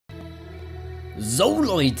So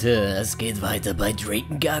Leute, es geht weiter bei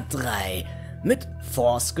Drakengard 3 mit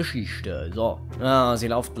Faust Geschichte. So, ja, sie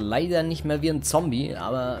läuft leider nicht mehr wie ein Zombie,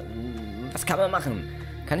 aber was kann man machen?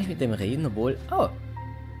 Kann ich mit dem reden, obwohl... Oh,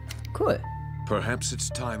 cool. Perhaps it's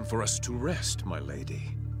time for us to rest, my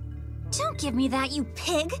lady. Don't give me that, you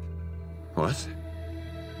pig! What?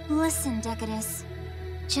 Listen, Decadus.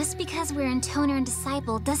 Just because we're Intoner and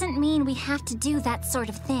Disciple doesn't mean we have to do that sort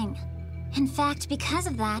of thing. In fact, because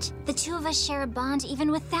of that, the two of us share a bond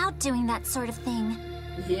even without doing that sort of thing.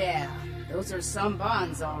 Yeah, those are some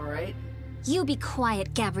bonds, all right. You be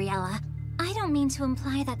quiet, Gabriella. I don't mean to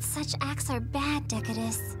imply that such acts are bad,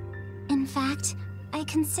 Decadus. In fact, I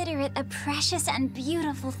consider it a precious and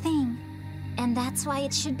beautiful thing. And that's why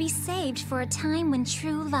it should be saved for a time when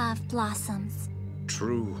true love blossoms.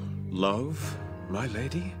 True love, my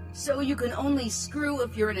lady? So you can only screw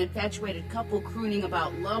if you're an infatuated couple crooning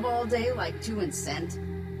about love all day like 2 and Cent?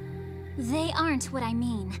 They aren't what I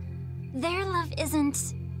mean. Their love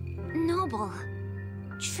isn't... noble.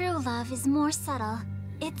 True love is more subtle.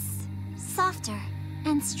 It's softer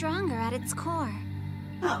and stronger at its core.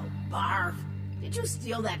 Oh, barf. Did you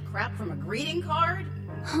steal that crap from a greeting card?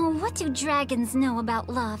 Oh, what do dragons know about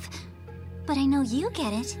love? But I know you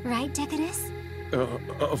get it, right, Decadus?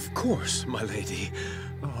 Of course, my lady.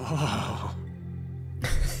 Oh.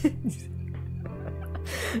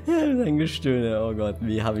 Sein Gestöhne, oh Gott,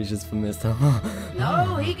 wie habe ich es vermisst.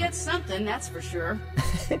 No, he gets something, that's for sure.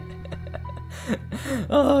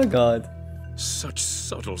 Oh Gott. Such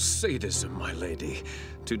subtle sadism, my lady,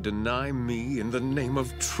 to deny me in the name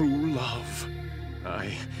of true love.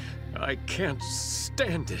 I can't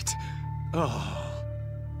stand it. Oh.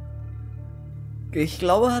 Ich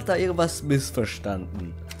glaube, hat da irgendwas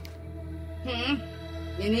missverstanden.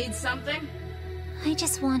 You need something? I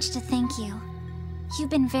just want to thank you. You've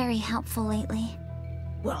been very helpful lately.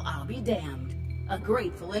 Well, I'll be damned. A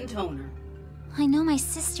grateful Intoner. I know my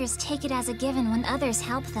sisters take it as a given when others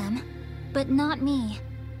help them, but not me.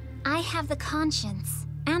 I have the conscience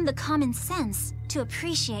and the common sense to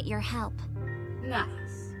appreciate your help.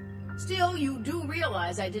 Nice. Still, you do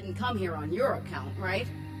realize I didn't come here on your account, right?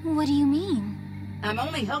 What do you mean? I'm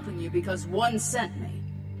only helping you because one sent me.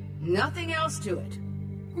 Nothing else to it.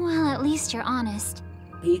 Well, at least you're honest.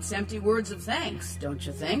 Beats empty words of thanks, don't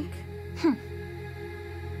you think?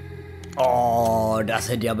 Oh, das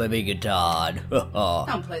hätte ja aber wehgetan.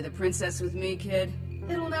 Don't play the princess with me, kid.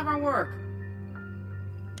 It'll never work.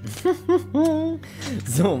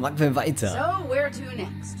 So, machen wir weiter. So, where to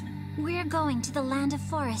next? We're going to the Land of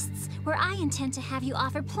Forests, where I intend to have you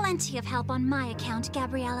offer plenty of help on my account,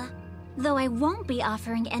 Gabriella. Though I won't be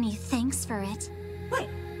offering any thanks for it. Wait,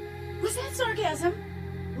 was that sarcasm?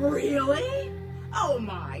 Really? Oh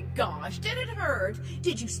my gosh, did it hurt?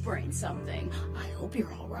 Did you sprain something? I hope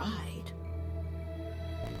you're all right.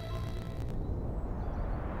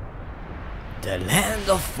 The Land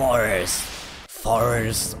of Forest.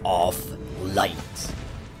 Forest of Light.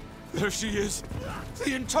 There she is,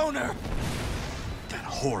 the Intoner. That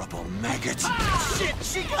horrible maggot. Ah, shit,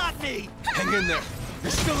 she got me! Hang in there.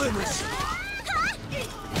 You're still in this.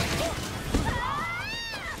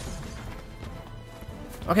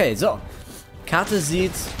 Okay, so. Karte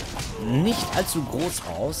sieht nicht allzu groß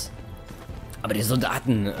aus. Aber die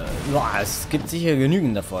Soldaten, es gibt sicher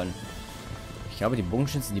genügend davon. Ich glaube, die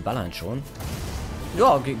Bogenschützen, die ballern schon.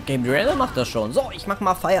 Ja, Gabriella macht das schon. So, ich mach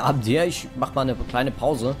mal Feierabend hier. Ich mach mal eine kleine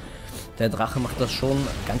Pause. Der Drache macht das schon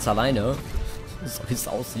ganz alleine. So wie es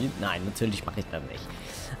aussieht. Nein, natürlich mache ich das nicht.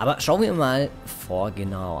 Aber schauen wir mal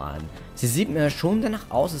genau an. Sie sieht mir schon danach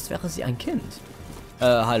aus, als wäre sie ein Kind.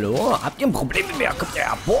 Hallo? Habt ihr ein Problem mit mir? Kommt ihr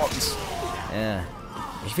ab uns?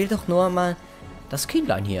 Ich will doch nur mal das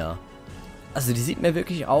Kindlein hier. Also die sieht mir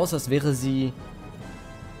wirklich aus, als wäre sie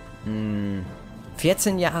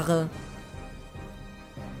 14 Jahre.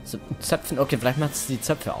 So, Zöpfen, okay, vielleicht macht sie die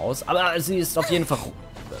Zöpfe aus. Aber sie ist auf jeden Fall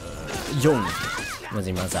jung, muss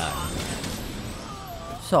ich mal sagen.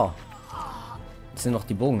 So. Jetzt sind noch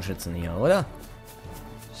die Bogenschützen hier, oder?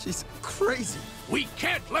 She's crazy. We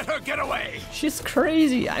can't let her get away. She's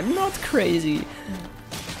crazy. I'm not crazy.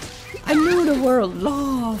 I knew the world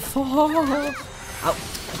love. Oh. Au.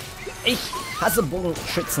 Ich hasse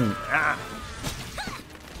Bogenschützen. Ah.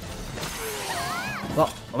 So,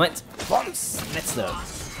 Moment. Bombs. Letzte.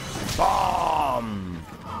 Bom.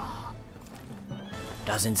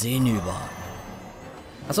 Da sind sie hinüber.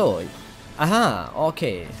 Achso. Aha,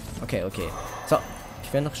 okay. Okay. So,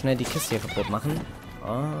 ich werde noch schnell die Kiste hier kaputt machen.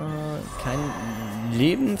 Kein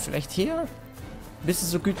Leben, vielleicht hier? Bist du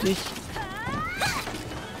so gütlich?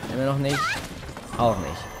 Immer noch nicht. Auch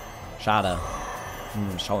nicht. Schade.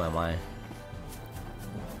 Schauen wir mal.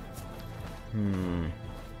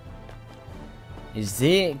 Ich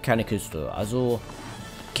sehe keine Kiste, also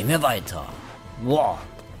gehen wir weiter. Boah.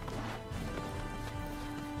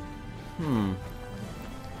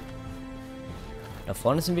 Da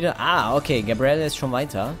vorne sind wieder... Ah, okay, Gabrielle ist schon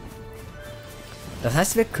weiter. Das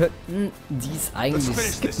heißt, wir könnten dies eigentlich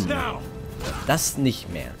skippen. Das nicht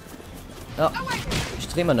mehr. Oh, ich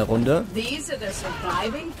drehe mal eine Runde. These are the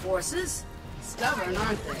surviving forces? Stubborn,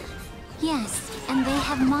 aren't they? Yes, and they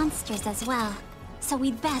have monsters as well. So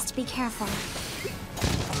we'd best be careful.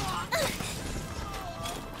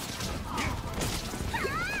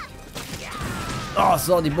 Oh,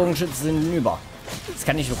 so, die Bogenschützen sind hinüber. Jetzt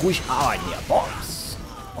kann ich ruhig arbeiten hier. Bombs.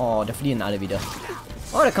 Oh, da fliehen alle wieder.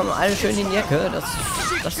 Oh, da kommen alle schön in die Ecke.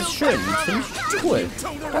 Das ist schön. Das finde ich cool.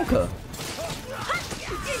 Danke.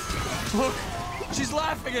 Look, she's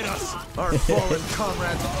laughing at us. Our fallen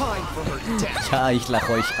comrades pine for her death. Ja, ich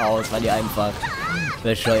lache euch aus, weil ihr einfach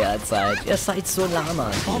bescheuert seid. Ihr seid so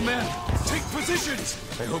lahmer. Oh man, take positions.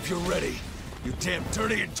 I hope you're ready. You damn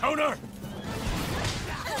dirty intoner.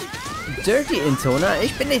 Dirty Intoner?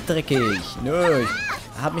 Ich bin nicht dreckig. Nö,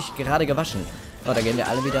 ich habe mich gerade gewaschen. Oh, da gehen wir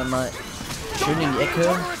alle wieder mal schön in die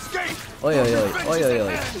Ecke. Uiuiui,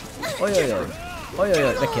 uiuiui. Uiuiui.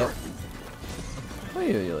 Uiuiui, weg hier.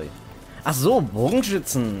 Uiuiui. Ach so,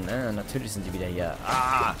 Bogenschützen. Ja, natürlich sind die wieder hier.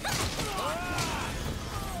 Ah.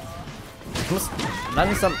 Ich muss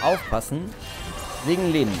langsam aufpassen.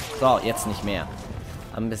 Wegen Leben. So, jetzt nicht mehr.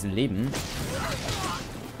 Haben ein bisschen Leben.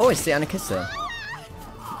 Oh, ich sehe eine Kiste.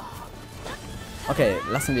 Okay,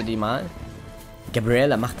 lassen wir die mal.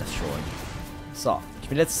 Gabriella macht das schon. So, ich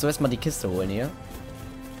will jetzt zuerst mal die Kiste holen hier.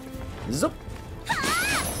 So.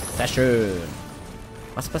 Sehr schön.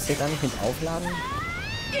 Was passiert eigentlich mit Aufladen?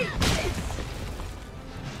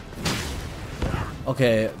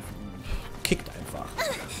 Okay. Kickt einfach.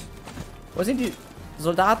 Wo sind die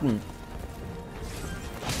Soldaten?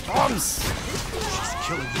 Bombs!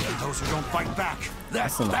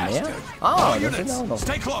 Hast du noch mehr? Ah, das sind auch noch.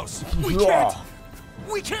 Ja.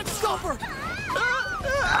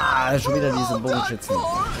 Ah, schon wieder diese Bogenschützen.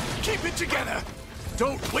 Keep it together.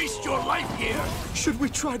 Don't waste your life here. Should we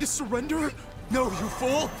try to surrender? No, you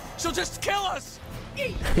fool. She'll just kill us.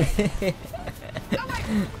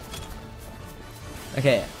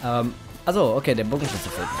 Okay, also, okay, der Bogenschütze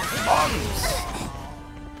fehlt.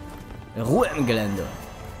 Ruhe im Gelände.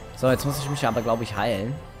 So, jetzt muss ich mich aber, glaube ich,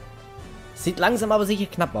 heilen. Sieht langsam aber sicher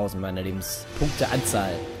knapp aus mit meiner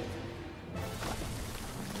Lebenspunkteanzahl.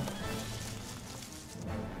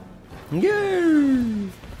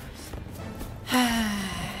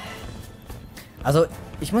 Also,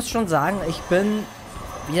 ich muss schon sagen, ich bin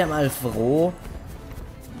wieder mal froh,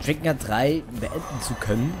 Drakengard 3 beenden zu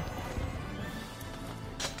können.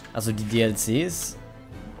 Also die DLCs.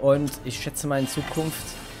 Und ich schätze mal in Zukunft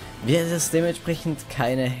wird es dementsprechend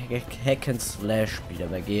keine Hack-and-Slash-Spieler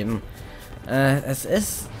mehr geben. Es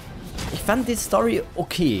ist... Ich fand die Story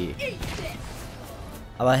okay.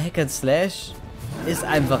 Aber Hack-and-Slash ist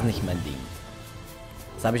einfach nicht mein Ding.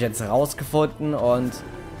 Das habe ich jetzt herausgefunden und...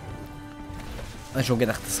 Ich habe schon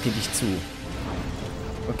gedacht, das gebe ich zu.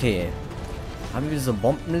 Okay. Haben wir so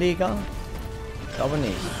Bombenleger? Ich glaube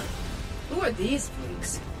nicht. Who are these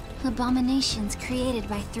freaks? Abominations created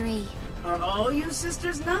by 3. Are all you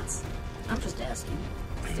sisters nuts? I'm just asking.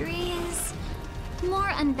 3 is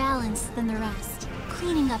more unbalanced than the rest.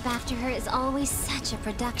 Cleaning up after her is always such a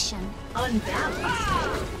production.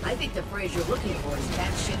 Unbalanced? I think the phrase you're looking for is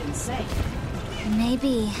batshit insane.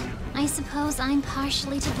 Maybe. I suppose I'm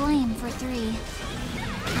partially to blame for 3.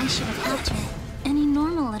 I should have helped her. Any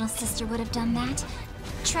normal little sister would have done that.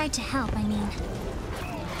 Tried to help, I mean.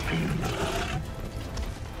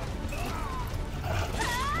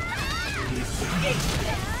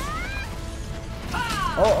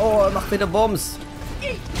 Oh, oh, er macht wieder Bombs.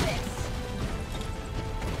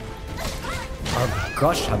 Oh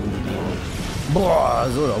Gott, haben die den. Boah,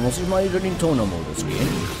 so, da muss ich mal in den Toner-Modus gehen.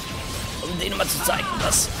 Um denen mal zu zeigen,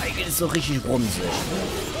 was eigentlich so richtig brumse.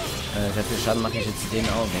 Sehr viel Schaden mache ich jetzt denen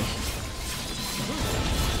auch nicht.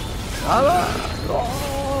 Aber...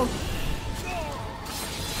 Oh.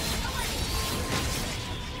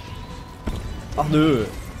 Ach nö.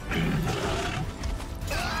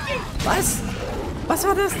 Was? Was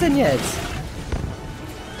war das denn jetzt?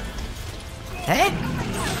 Hä?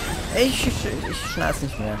 Ich schnall's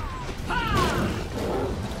nicht mehr.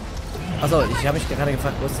 Achso, ich habe mich gerade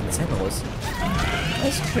gefragt, wo ist denn Cerberus? Er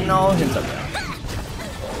ist genau hinter mir.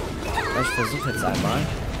 Ich versuche jetzt einmal.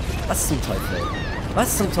 Was zum Teufel?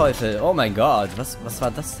 Was zum Teufel? Oh mein Gott, was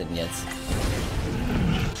war das denn jetzt?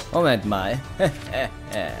 Moment mal.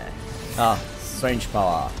 Ah, Strange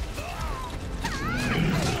Power.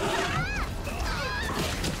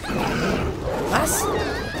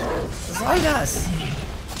 soll das?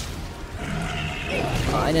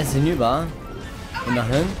 Oh, einer ist hinüber. Und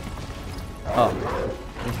dahin. Oh.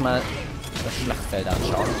 Muss mal das Schlachtfeld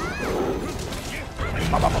anschauen.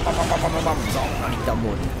 So, da liegt er am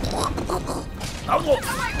Boden.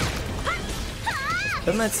 Ich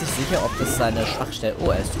bin mir jetzt nicht sicher, ob das seine Schwachstelle... Oh,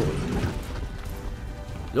 er ist tot.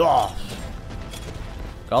 Ja.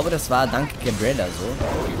 Ich glaube, das war dank Gabriella so.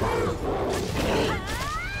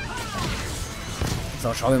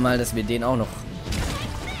 So, schauen wir mal, dass wir den auch noch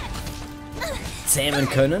zähmen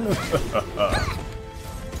können.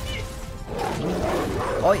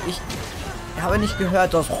 Oh, ich habe nicht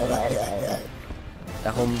gehört, dass...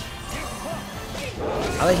 Darum...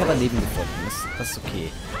 Aber ich habe ein Leben gefunden. Das ist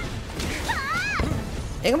okay.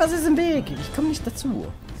 Irgendwas ist im Weg. Ich komme nicht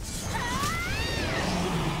dazu.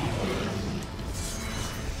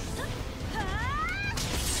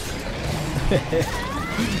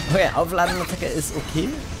 Okay, Aufladenattacke ist okay.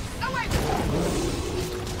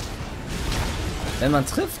 Wenn man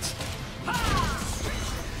trifft.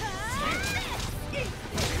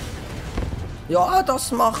 Ja,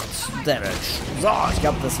 das macht Damage. So, ich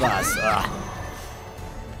glaube, das war's.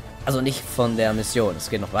 Also nicht von der Mission, es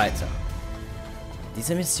geht noch weiter.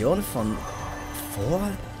 Diese Mission von vor,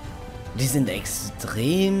 die sind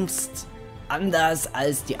extremst anders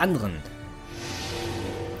als die anderen.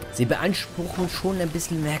 Sie beanspruchen schon ein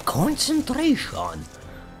bisschen mehr Konzentration.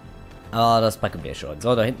 Aber das packen wir schon.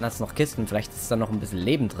 So, da hinten hat es noch Kisten, vielleicht ist da noch ein bisschen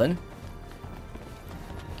Leben drin.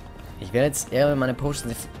 Ich werde jetzt eher meine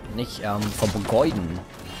Potions nicht vergeuden,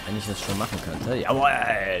 wenn ich das schon machen könnte.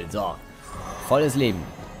 Jawohl, so. Volles Leben.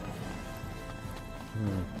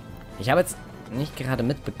 Ich habe jetzt nicht gerade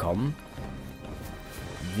mitbekommen,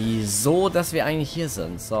 wieso, dass wir eigentlich hier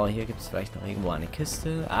sind. So, hier gibt es vielleicht noch irgendwo eine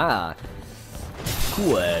Kiste. Ah,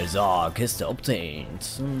 cool. So, Kiste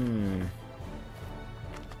obtained.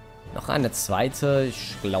 Noch eine zweite?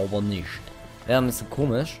 Ich glaube nicht. Wäre ein bisschen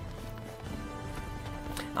komisch.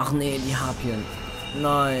 Ach nee, die Harpien.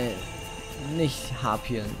 Nein, nicht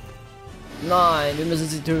Harpien. Nein, wir müssen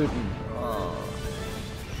sie töten. Oh.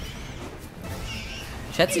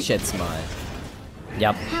 Schätze ich jetzt mal.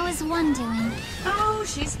 Ja. How is one doing? Oh,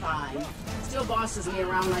 she's fine. Still bosses me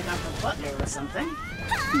around like I'm the butler or something.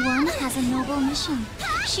 One has a noble mission.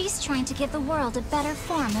 She's trying to give the world a better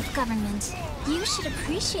form of government. You should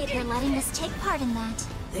appreciate her letting us take part in that.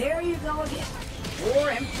 There you go again. More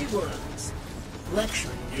empty words.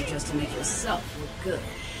 Lecturing you just to make yourself look good.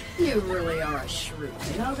 You really are a shrew,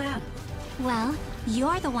 you know that? Well,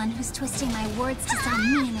 you're the one who's twisting my words to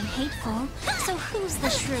sound mean and hateful. So who's the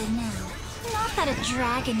shrew now? Not that a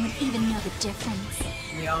dragon would even know the difference.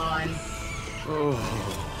 Yawn. Oh,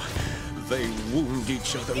 they wound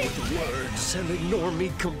each other with words and ignore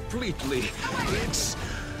me completely. It's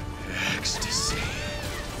ecstasy.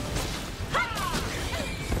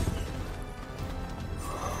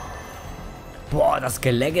 Boah, das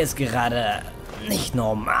Gelegge ist gerade nicht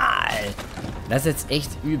normal. Das ist jetzt echt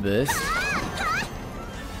übelst.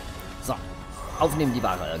 So, aufnehmen die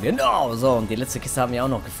Ware. Genau, so. Und die letzte Kiste haben wir auch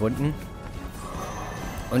noch gefunden.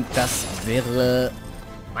 Und das wäre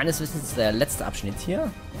meines Wissens der letzte Abschnitt hier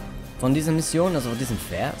von dieser Mission, also von diesem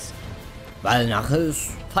Vers. Weil nachher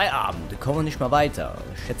ist Feierabend, da kommen wir nicht mehr weiter.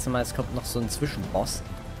 Ich schätze mal, es kommt noch so ein Zwischenboss.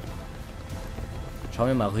 Schauen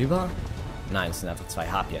wir mal rüber. Nein, es sind einfach 2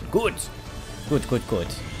 Harpien. Gut. Gut.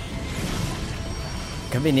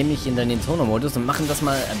 Können wir nämlich in den Nintendo-Modus und machen das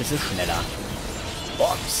mal ein bisschen schneller.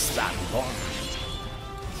 Bombs, dann Bomb.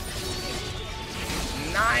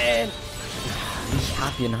 Nein! Ich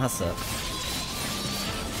Harpien hasse.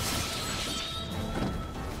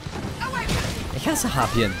 Ich hasse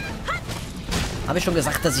Harpien. Habe ich schon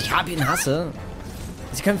gesagt, dass ich Harpien hasse?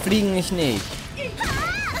 Sie können fliegen, ich nicht.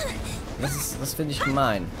 Das finde ich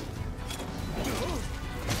gemein.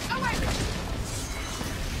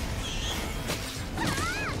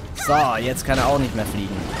 So, jetzt kann er auch nicht mehr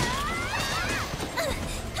fliegen.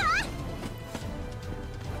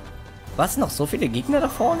 Was? Noch so viele Gegner da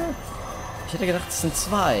vorne? Ich hätte gedacht, es sind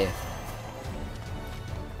 2.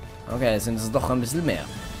 Okay, es sind es doch ein bisschen mehr.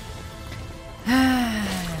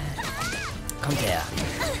 Kommt her.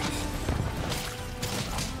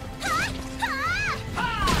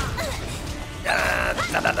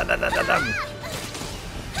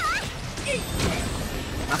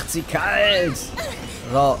 Macht sie kalt.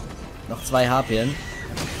 So, noch 2 Harpien.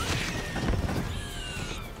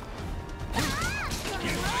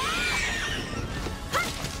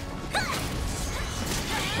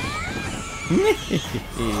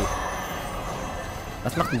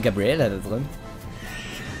 Was macht denn Gabriella da drin?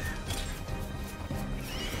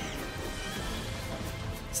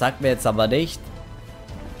 Sagt mir jetzt aber nicht.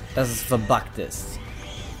 dass es verbuggt ist.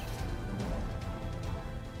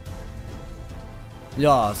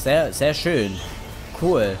 Ja, sehr, sehr schön.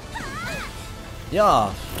 Cool.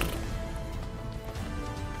 Ja.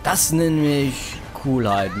 Das nenne ich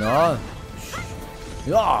Coolheit, ne?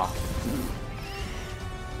 Ja.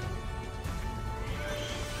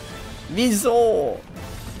 Wieso?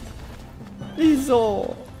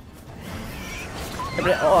 Wieso?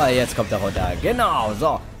 Oh, jetzt kommt er runter. Genau,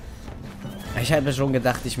 so. Ich habe schon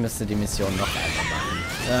gedacht, ich müsste die Mission noch einmal machen.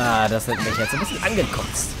 Ah, das hat mich jetzt ein bisschen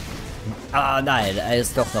angekotzt. Ah, nein, er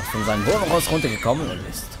ist doch noch von seinem Wohnhaus runtergekommen und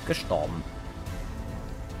ist gestorben.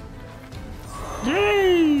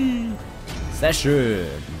 Sehr schön.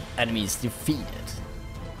 Enemies defeated.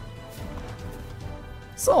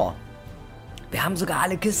 So. Wir haben sogar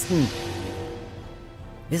alle Kisten.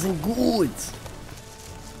 Wir sind gut.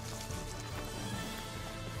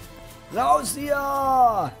 Raus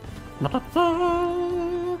hier!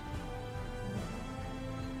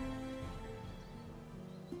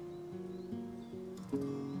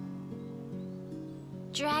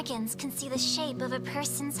 Dragons can see the shape of a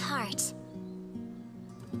person's heart.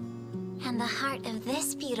 And the heart of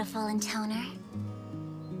this beautiful encounter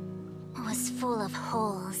was full of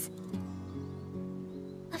holes.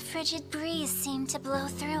 A frigid breeze seemed to blow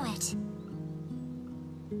through it.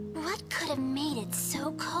 What could have made it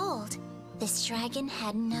so cold? This dragon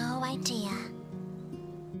had no idea.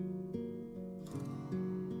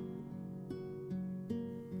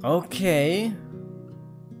 Okay.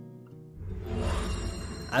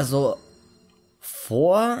 Also,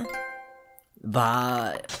 vor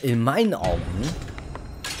war in meinen Augen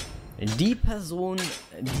die Person,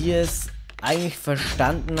 die es eigentlich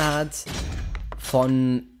verstanden hat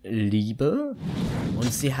von Liebe.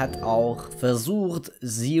 Und sie hat auch versucht,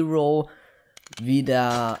 Zero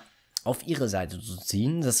wieder auf ihre Seite zu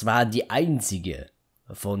ziehen. Das war die einzige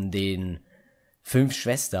von den 5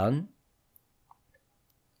 Schwestern.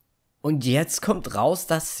 Und jetzt kommt raus,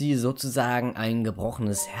 dass sie sozusagen ein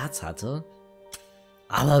gebrochenes Herz hatte.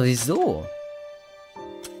 Aber wieso?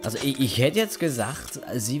 Also ich hätte jetzt gesagt,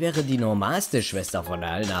 sie wäre die normalste Schwester von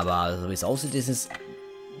allen, aber so wie es aussieht, ist es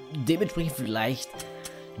dementsprechend vielleicht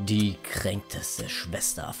die kränkteste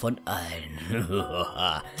Schwester von allen.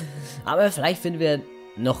 Aber vielleicht finden wir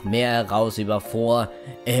noch mehr heraus über vor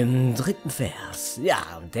im 3. Vers. Ja,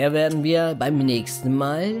 und der werden wir beim nächsten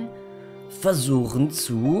Mal versuchen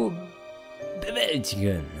zu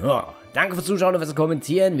bewältigen. Ja, danke fürs Zuschauen und fürs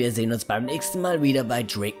Kommentieren. Wir sehen uns beim nächsten Mal wieder bei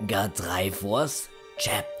Drakengard 3 Force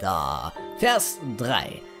Chapter Vers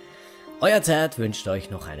 3. Euer Tert wünscht euch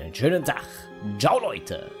noch einen schönen Tag. Ciao,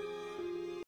 Leute.